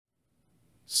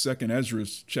Second Ezra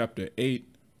chapter 8,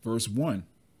 verse 1.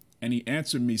 And he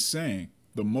answered me, saying,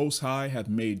 The Most High hath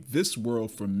made this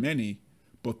world for many,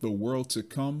 but the world to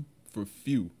come for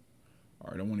few.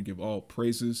 All right, I want to give all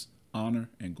praises, honor,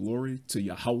 and glory to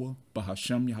Yahawah,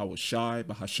 bahasham, Yahawashi,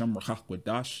 bahasham,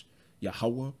 Rahakwadash.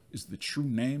 Yahawah is the true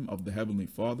name of the Heavenly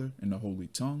Father in the Holy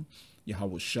Tongue.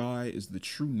 Yahawashi is the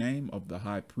true name of the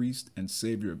High Priest and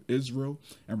Savior of Israel.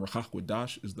 And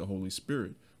Rahakwadash is the Holy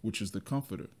Spirit, which is the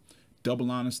Comforter.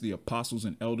 Double honors the apostles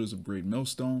and elders of Great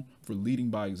Millstone for leading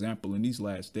by example in these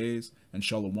last days. And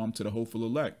Shalawam to the hopeful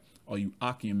elect, all you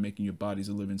Akim making your bodies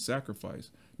a living sacrifice.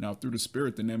 Now, through the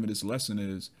Spirit, the name of this lesson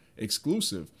is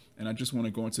exclusive. And I just want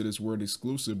to go into this word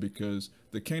exclusive because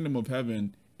the kingdom of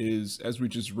heaven is, as we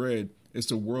just read,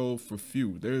 it's a world for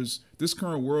few. This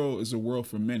current world is a world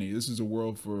for many. This is a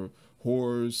world for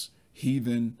whores,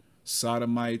 heathen,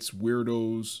 sodomites,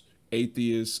 weirdos,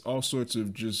 atheists, all sorts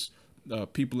of just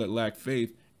people that lack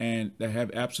faith and that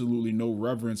have absolutely no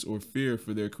reverence or fear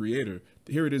for their creator.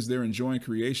 Here it is, they're enjoying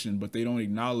creation, but they don't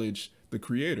acknowledge the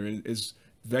creator. It's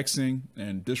vexing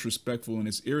and disrespectful, and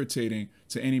it's irritating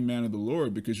to any man of the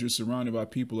Lord because you're surrounded by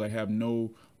people that have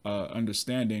no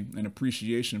understanding and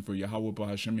appreciation for Yahawah,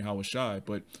 bahasham, Yahawashi.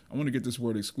 But I want to get this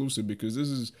word exclusive because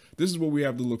this is what we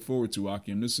have to look forward to,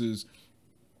 Akim. This is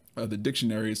the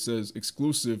dictionary. It says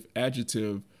exclusive,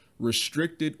 adjective,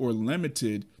 restricted or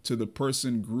limited to the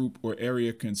person, group, or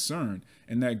area concerned.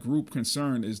 And that group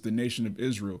concerned is the nation of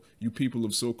Israel. You people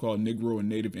of so-called Negro and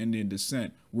Native Indian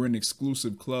descent, we're an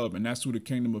exclusive club, and that's who the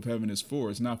kingdom of heaven is for.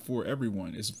 It's not for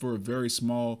everyone. It's for a very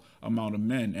small amount of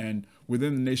men. And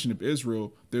within the nation of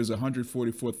Israel, there's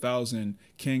 144,000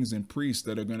 kings and priests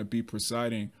that are going to be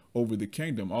presiding over the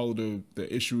kingdom. All of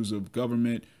the issues of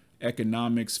government,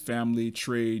 economics, family,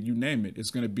 trade, you name it. It's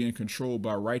going to be in control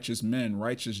by righteous men,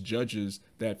 righteous judges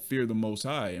that fear the Most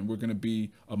High. And we're going to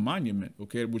be a monument,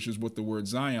 okay, which is what the word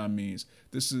Zion means.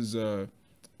 This is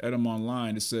Edom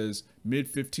Online. It says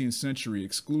mid-15th century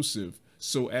exclusive,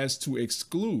 so as to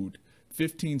exclude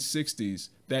 1560s,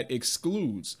 that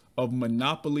excludes of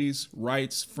monopolies,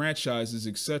 rights, franchises,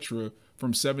 etc.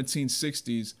 from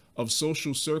 1760s of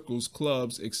social circles,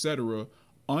 clubs, etc.,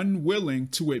 unwilling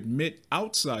to admit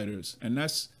outsiders. And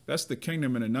that's the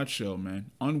kingdom in a nutshell,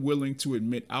 man. Unwilling to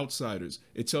admit outsiders.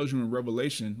 It tells you in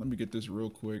Revelation, let me get this real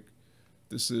quick.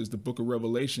 This is the book of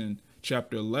Revelation,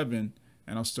 chapter 11,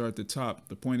 and I'll start at the top.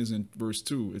 The point is in verse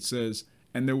 2. It says,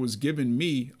 And there was given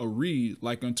me a reed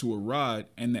like unto a rod,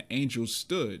 and the angel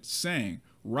stood, saying,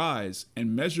 Rise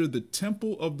and measure the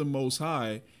temple of the Most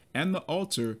High, and the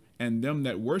altar, and them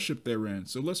that worship therein.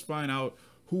 So let's find out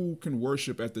who can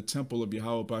worship at the temple of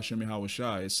Yahawah, bahasham,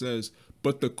 Yahawashi. It says,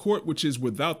 But the court which is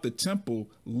without the temple,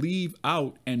 leave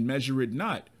out and measure it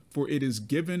not, for it is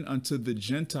given unto the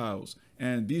Gentiles.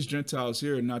 And these Gentiles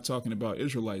here are not talking about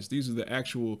Israelites. These are the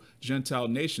actual Gentile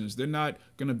nations. They're not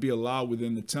going to be allowed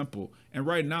within the temple. And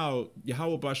right now,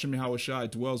 Yahawah, bahasham,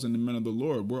 Yahawashi dwells in the men of the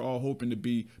Lord. We're all hoping to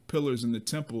be pillars in the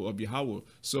temple of Yahawah.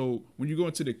 So when you go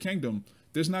into the kingdom,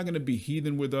 there's not going to be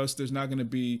heathen with us. It's going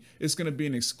to be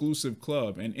an exclusive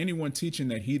club. And anyone teaching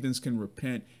that heathens can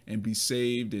repent and be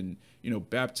saved and,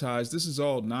 baptized, this is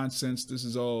all nonsense. This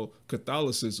is all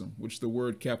Catholicism, which the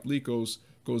word Catholicos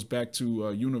goes back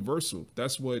to universal.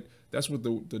 That's what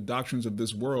the doctrines of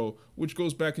this world, which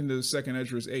goes back into 2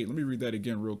 Ezra 8. Let me read that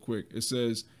again real quick. It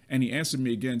says, And he answered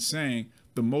me again, saying,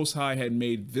 The Most High had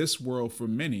made this world for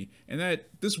many. And that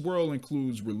this world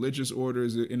includes religious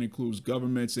orders, it includes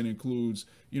governments, it includes,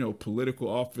 political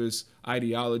office,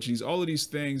 ideologies. All of these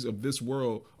things of this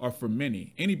world are for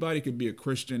many. Anybody could be a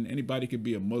Christian, anybody could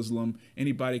be a Muslim,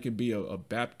 anybody could be a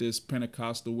Baptist,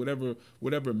 Pentecostal,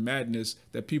 whatever madness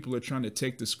that people are trying to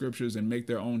take the scriptures and make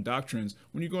their own doctrines.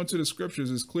 When you go into the scriptures,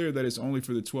 it's clear that it's only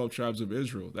for the 12 tribes of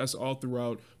Israel. That's all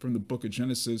throughout from the book of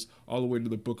Genesis all the way to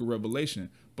the book of Revelation.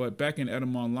 But back in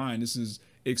Edom Online, this is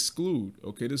exclude.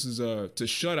 Okay, this is to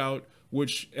shut out,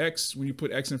 which X, when you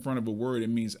put X in front of a word, it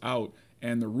means out.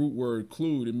 And the root word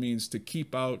clude, it means to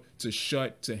keep out, to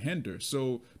shut, to hinder.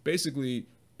 So basically,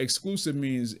 exclusive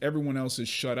means everyone else is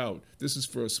shut out. This is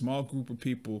for a small group of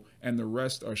people and the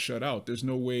rest are shut out. There's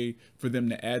no way for them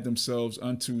to add themselves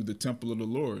unto the temple of the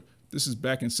Lord. This is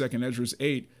back in 2 Ezra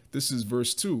 8. This is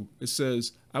verse 2. It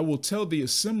says, I will tell thee a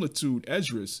similitude,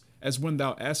 Esdras, as when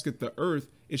thou askest the earth,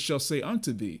 it shall say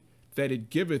unto thee, that it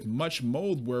giveth much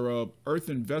mold whereof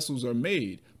earthen vessels are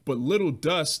made, but little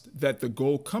dust that the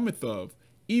gold cometh of.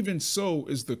 even so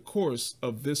is the course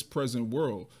of this present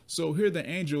world. So here the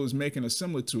angel is making a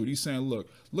similitude. He's saying,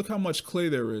 look how much clay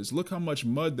there is. Look how much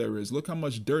mud there is. Look how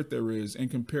much dirt there is and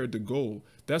compared to gold.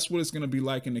 That's what it's going to be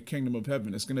like in the kingdom of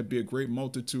heaven. It's going to be a great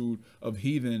multitude of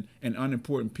heathen and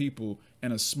unimportant people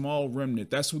and a small remnant.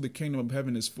 That's who the kingdom of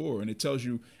heaven is for. And it tells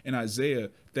you in Isaiah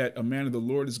that a man of the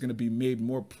Lord is going to be made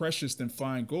more precious than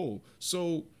fine gold.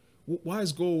 So why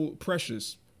is gold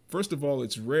precious? First of all,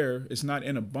 it's rare. It's not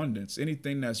in abundance.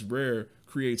 Anything that's rare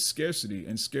creates scarcity,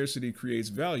 and scarcity creates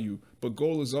value. But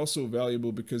gold is also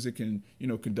valuable because it can,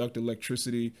 conduct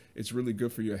electricity. It's really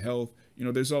good for your health.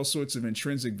 There's all sorts of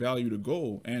intrinsic value to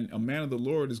gold. And a man of the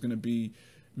Lord is going to be,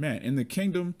 man, in the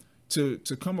kingdom, to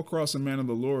come across a man of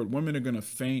the Lord, women are going to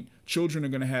faint. Children are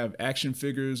going to have action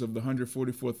figures of the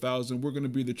 144,000. We're going to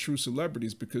be the true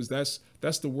celebrities because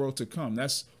that's the world to come.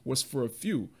 That's what's for a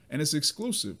few. And it's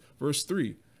exclusive. Verse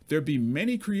 3. There be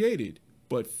many created,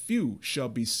 but few shall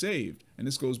be saved. And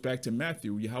this goes back to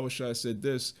Matthew. Yahawashi said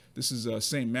this. This is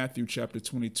St. Matthew chapter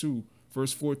 22,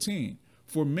 verse 14.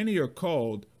 For many are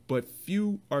called, but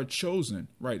few are chosen.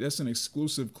 Right, that's an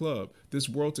exclusive club. This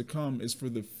world to come is for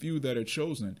the few that are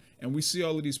chosen. And we see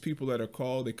all of these people that are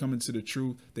called, they come into the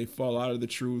truth, they fall out of the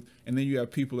truth. And then you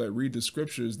have people that read the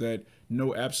scriptures that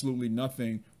know absolutely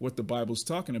nothing what the Bible's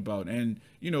talking about. And,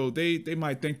 they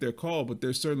might think they're called, but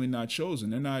they're certainly not chosen.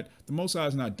 The Most High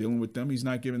is not dealing with them. He's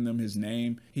not giving them his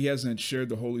name. He hasn't shared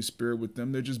the Holy Spirit with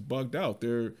them. They're just bugged out.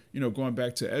 They're, going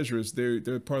back to Ezra,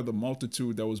 they're part of the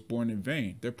multitude that was born in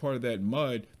vain. They're part of that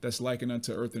mud that's likened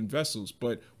unto earthen vessels,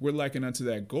 but we're likened unto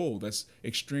that gold that's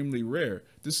extremely rare.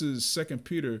 This is 2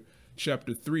 Peter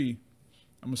chapter 3.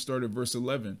 I'm going to start at verse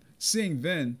 11. Seeing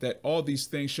then that all these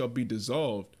things shall be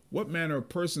dissolved, what manner of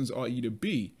persons ought ye to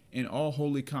be in all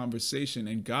holy conversation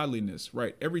and godliness?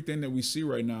 Right. Everything that we see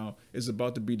right now is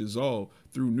about to be dissolved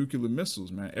through nuclear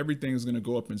missiles, man. Everything is going to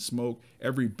go up in smoke.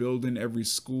 Every building, every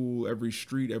school, every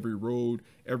street, every road,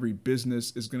 every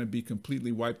business is going to be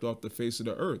completely wiped off the face of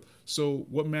the earth. So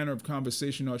what manner of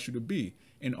conversation ought you to be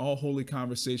in all holy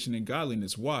conversation and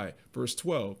godliness? Why? Verse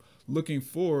 12. Looking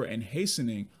for and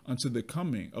hastening unto the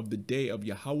coming of the day of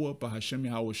YAHAWAH, bahasham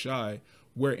Yahawashi,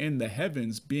 wherein the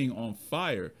heavens being on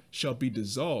fire shall be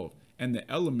dissolved, and the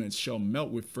elements shall melt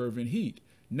with fervent heat.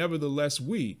 Nevertheless,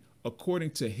 we,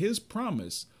 according to his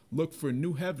promise, look for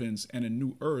new heavens and a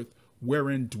new earth,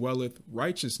 wherein dwelleth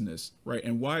righteousness. Right.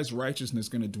 And why is righteousness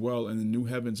going to dwell in the new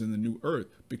heavens and the new earth?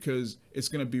 Because it's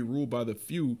going to be ruled by the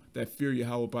few that fear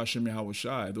Yahweh bahasham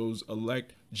Yahawashi, those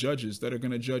elect judges that are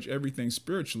going to judge everything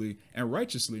spiritually and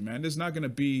righteously, man. There's not going to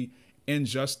be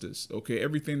injustice. Okay,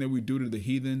 everything that we do to the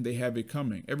heathen, they have it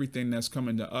coming. Everything that's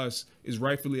coming to us is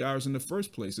rightfully ours in the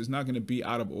first place. It's not going to be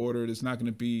out of order. There's not going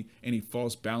to be any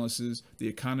false balances. The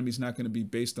economy is not going to be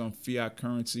based on fiat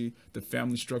currency. The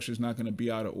family structure is not going to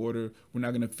be out of order. We're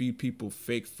not going to feed people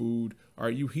fake food. All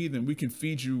right, you heathen, we can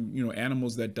feed you,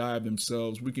 animals that die of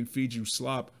themselves. We can feed you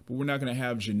slop, but we're not going to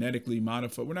have genetically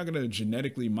modified. We're not going to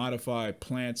genetically modify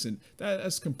plants, and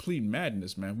that's complete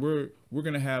madness, man. We're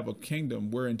going to have a kingdom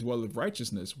wherein dwelleth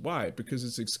righteousness. Why? Because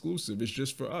it's exclusive. It's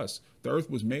just for us. The earth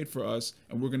was made for us,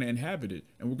 and we're going to inhabit it,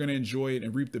 and we're going to enjoy it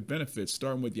and reap the benefits,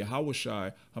 starting with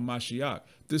Yahawashi HaMashiach.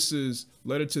 This is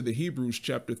letter to the Hebrews,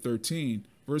 chapter 13,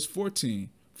 verse 14.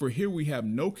 For here we have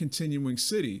no continuing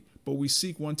city, but we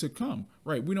seek one to come.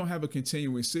 Right. We don't have a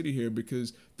continuing city here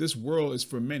because this world is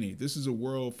for many. This is a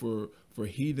world for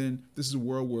heathen. This is a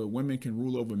world where women can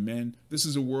rule over men. This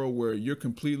is a world where you're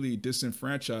completely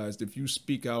disenfranchised if you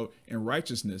speak out in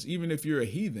righteousness, even if you're a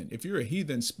heathen. If you're a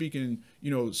heathen speaking,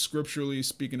 scripturally,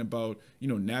 speaking about,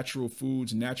 natural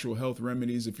foods, natural health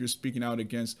remedies, if you're speaking out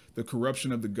against the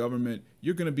corruption of the government,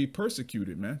 you're going to be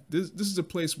persecuted, man. This is a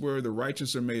place where the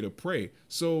righteous are made a prey.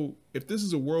 So if this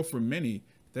is a world for many,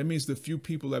 that means the few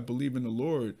people that believe in the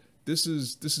Lord, this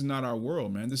is not our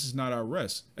world, man. This is not our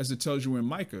rest, as it tells you in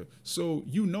Micah. So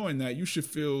knowing that, you should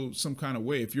feel some kind of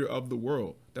way if you're of the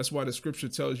world. That's why the scripture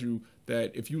tells you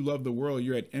that if you love the world,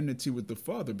 you're at enmity with the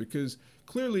Father, because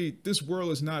clearly this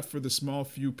world is not for the small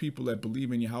few people that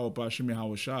believe in Yahweh bahasham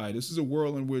Yahawashi. This is a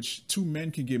world in which two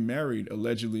men can get married,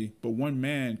 allegedly, but one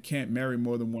man can't marry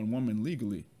more than one woman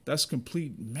legally. That's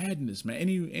complete madness, man.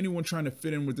 Anyone trying to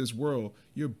fit in with this world,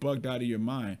 you're bugged out of your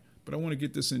mind. But I want to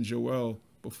get this in Joel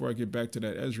before I get back to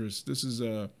that Ezra. This is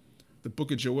the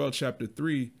book of Joel, chapter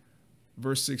 3,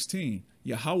 verse 16.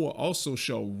 Yahweh also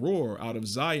shall roar out of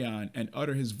Zion and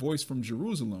utter his voice from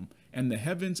Jerusalem, and the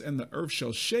heavens and the earth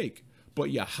shall shake. But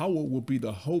Yahweh will be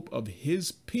the hope of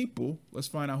his people. Let's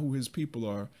find out who his people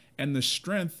are. And the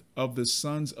strength of the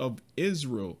sons of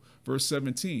Israel. Verse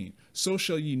 17. So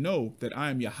shall ye know that I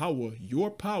am Yahweh,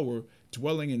 your power,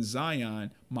 dwelling in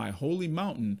Zion, my holy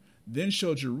mountain, then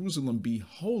shall Jerusalem be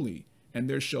holy, and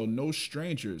there shall no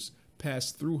strangers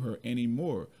pass through her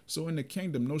anymore. So in the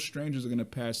kingdom, no strangers are going to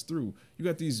pass through. You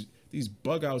got these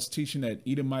bug outs teaching that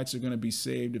Edomites are going to be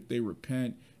saved if they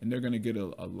repent, and they're going to get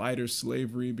a lighter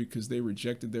slavery because they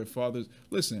rejected their fathers.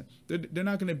 Listen, they're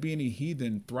not going to be any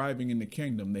heathen thriving in the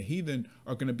kingdom. The heathen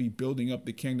are going to be building up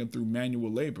the kingdom through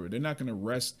manual labor. They're not going to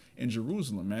rest in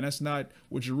Jerusalem, man. That's not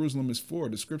what Jerusalem is for.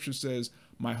 The scripture says,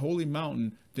 my holy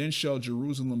mountain, then shall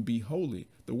Jerusalem be holy.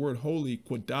 The word holy,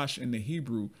 Kodash in the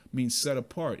Hebrew, means set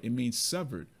apart. It means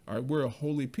severed. All right, we're a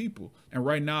holy people. And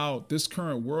right now, this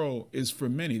current world is for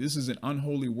many. This is an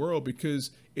unholy world because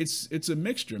it's a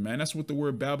mixture, man. That's what the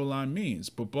word Babylon means.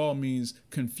 Babal means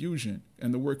confusion.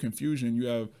 And the word confusion, you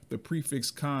have the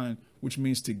prefix con, which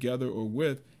means together or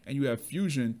with, and you have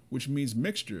fusion, which means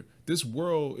mixture. This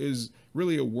world is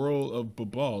really a world of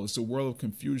Babal. It's a world of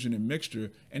confusion and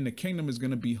mixture, and the kingdom is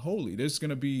going to be holy. There's going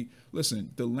to be,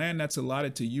 listen, the land that's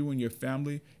allotted to you and your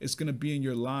family, it's going to be in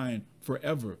your line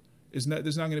forever. There's not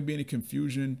going to be any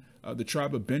confusion. The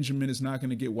tribe of Benjamin is not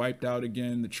going to get wiped out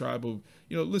again. The tribe of,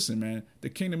 listen, man, the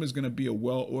kingdom is going to be a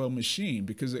well-oiled machine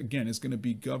because, again, it's going to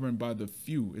be governed by the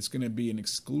few. It's going to be an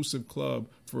exclusive club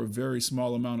for a very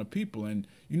small amount of people. And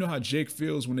you know how Jake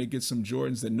feels when they get some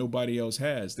Jordans that nobody else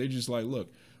has. They're just like,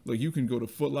 look, you can go to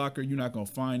Foot Locker. You're not going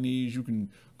to find these. You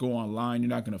can go online. You're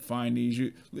not going to find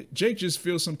these. Jake just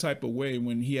feels some type of way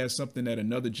when he has something that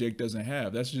another Jake doesn't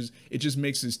have. It just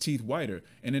makes his teeth whiter.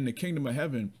 And in the kingdom of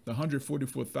heaven, the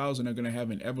 144,000 are going to have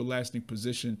an everlasting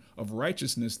position of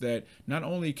righteousness that not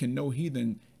only can no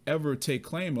heathen ever take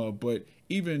claim of, but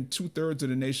even 2/3 of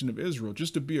the nation of Israel.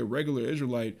 Just to be a regular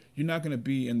Israelite, you're not going to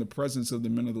be in the presence of the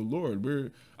men of the Lord.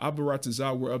 We're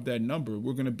Abaratazah, we're of that number.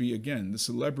 We're going to be, again, the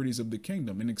celebrities of the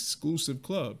kingdom, an exclusive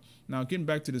club. Now, getting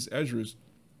back to this Esdras,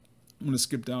 I'm going to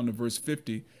skip down to verse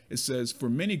 50. It says, for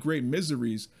many great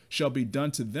miseries shall be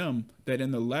done to them that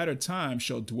in the latter time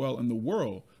shall dwell in the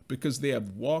world, because they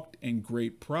have walked in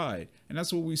great pride. And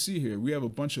that's what we see here. We have a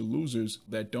bunch of losers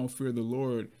that don't fear the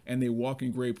Lord, and they walk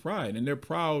in great pride. And they're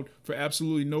proud for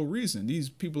absolutely no reason. These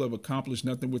people have accomplished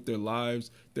nothing with their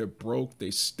lives. They're broke.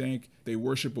 They stink. They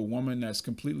worship a woman that's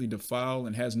completely defiled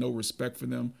and has no respect for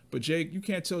them. But Jake, you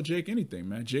can't tell Jake anything,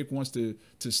 man. Jake wants to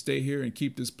stay here and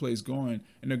keep this place going,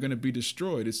 and they're going to be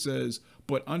destroyed. It says,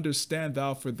 but understand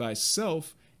thou for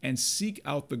thyself, and seek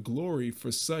out the glory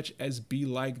for such as be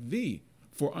like thee.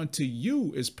 For unto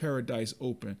you is paradise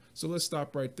open. So let's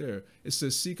stop right there. It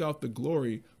says, seek out the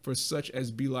glory for such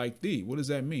as be like thee. What does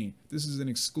that mean? This is an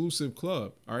exclusive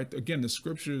club. All right. Again, the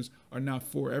scriptures are not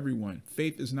for everyone.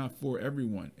 Faith is not for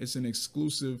everyone. It's an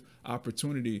exclusive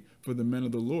opportunity for the men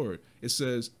of the Lord. It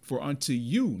says, for unto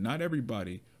you, not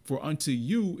everybody, for unto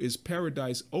you is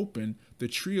paradise open. The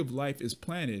tree of life is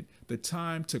planted. The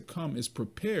time to come is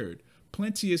prepared.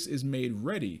 Plenteous is made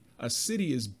ready. A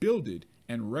city is builded,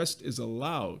 and rest is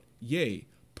allowed, yea,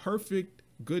 perfect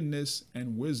goodness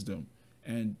and wisdom.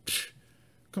 And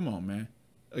come on, man.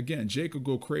 Again, Jake will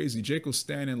go crazy. Jake will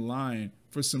stand in line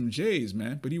for some J's,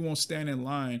 man, but he won't stand in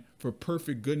line for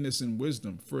perfect goodness and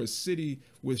wisdom, for a city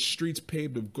with streets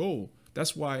paved of gold.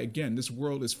 That's why, again, this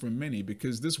world is for many,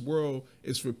 because this world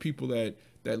is for people that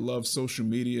love social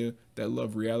media, that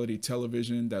love reality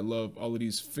television, that love all of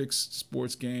these fixed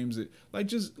sports games.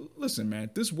 Just listen, man,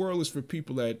 this world is for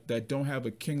people that don't have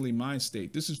a kingly mind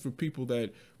state. This is for people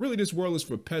that really, this world is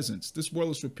for peasants. This world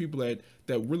is for people that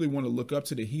really want to look up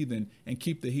to the heathen and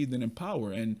keep the heathen in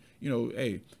power. And,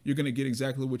 hey, you're going to get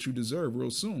exactly what you deserve real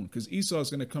soon, because Esau is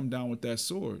going to come down with that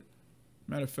sword.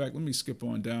 Matter of fact, let me skip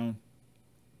on down.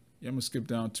 Yeah, I'm going to skip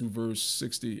down to verse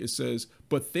 60. It says,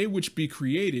 but they which be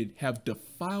created have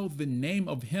defiled the name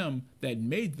of him that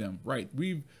made them. Right.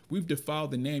 We've defiled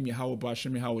the name Yahawah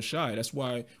bahasham Yahawashi. That's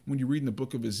why when you read in the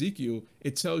book of Ezekiel,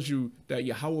 it tells you that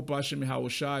Yahawah bahasham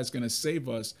Yahawashi is going to save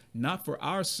us, not for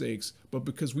our sakes, but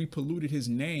because we polluted his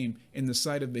name in the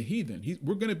sight of the heathen.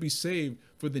 We're going to be saved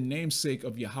for the namesake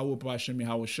of Yahawah bahasham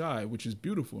Yahawashi, which is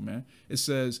beautiful, man. It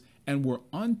says, and were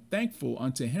unthankful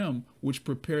unto him which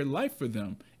prepared life for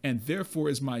them. And therefore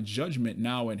is my judgment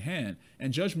now at hand.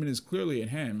 And judgment is clearly at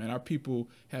hand, man. Our people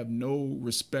have no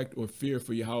respect or fear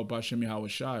for Yahawah bahasham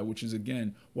Yahawashi, which is,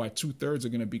 again, why 2/3 are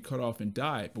going to be cut off and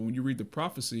die. But when you read the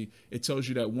prophecy, it tells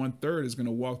you that 1/3 is going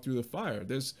to walk through the fire.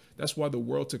 That's why the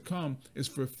world to come is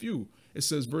for few. It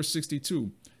says, verse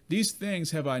 62, these things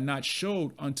have I not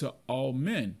showed unto all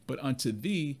men, but unto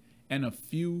thee and a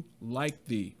few like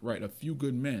thee. Right, a few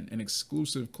good men, an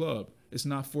exclusive club. It's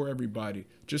not for everybody.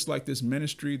 Just like this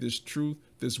ministry, this truth,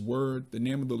 this word, the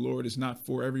name of the Lord is not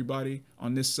for everybody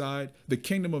on this side. The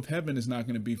kingdom of heaven is not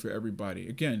going to be for everybody.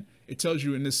 Again, it tells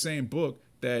you in this same book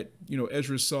that, you know,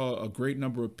 Ezra saw a great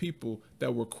number of people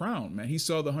that were crowned, man. He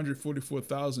saw the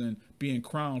 144,000 being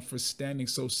crowned for standing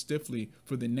so stiffly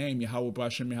for the name Yahawah,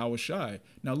 bahasham, Yahawashi.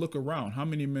 Now look around. How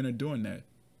many men are doing that?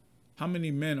 How many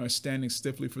men are standing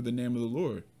stiffly for the name of the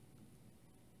Lord?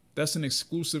 That's an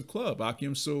exclusive club,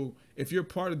 Akim. So if you're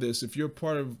part of this, if you're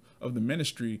part of the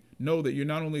ministry, know that you're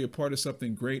not only a part of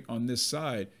something great on this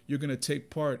side, you're going to take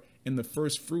part in the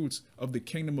first fruits of the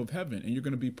kingdom of heaven. And you're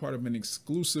going to be part of an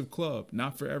exclusive club,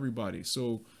 not for everybody.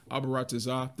 So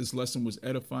Abaratazah, this lesson was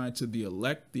edifying to the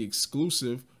elect, the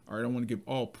exclusive. All right, I want to give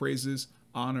all praises,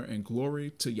 honor, and glory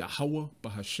to Yahawaah,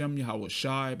 bahasham,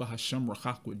 Yahawashi, bahasham,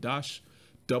 Rachakwadash.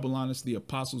 Double honors to the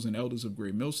apostles and elders of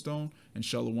Great Millstone, and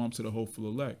Shalawam to the hopeful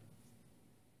elect.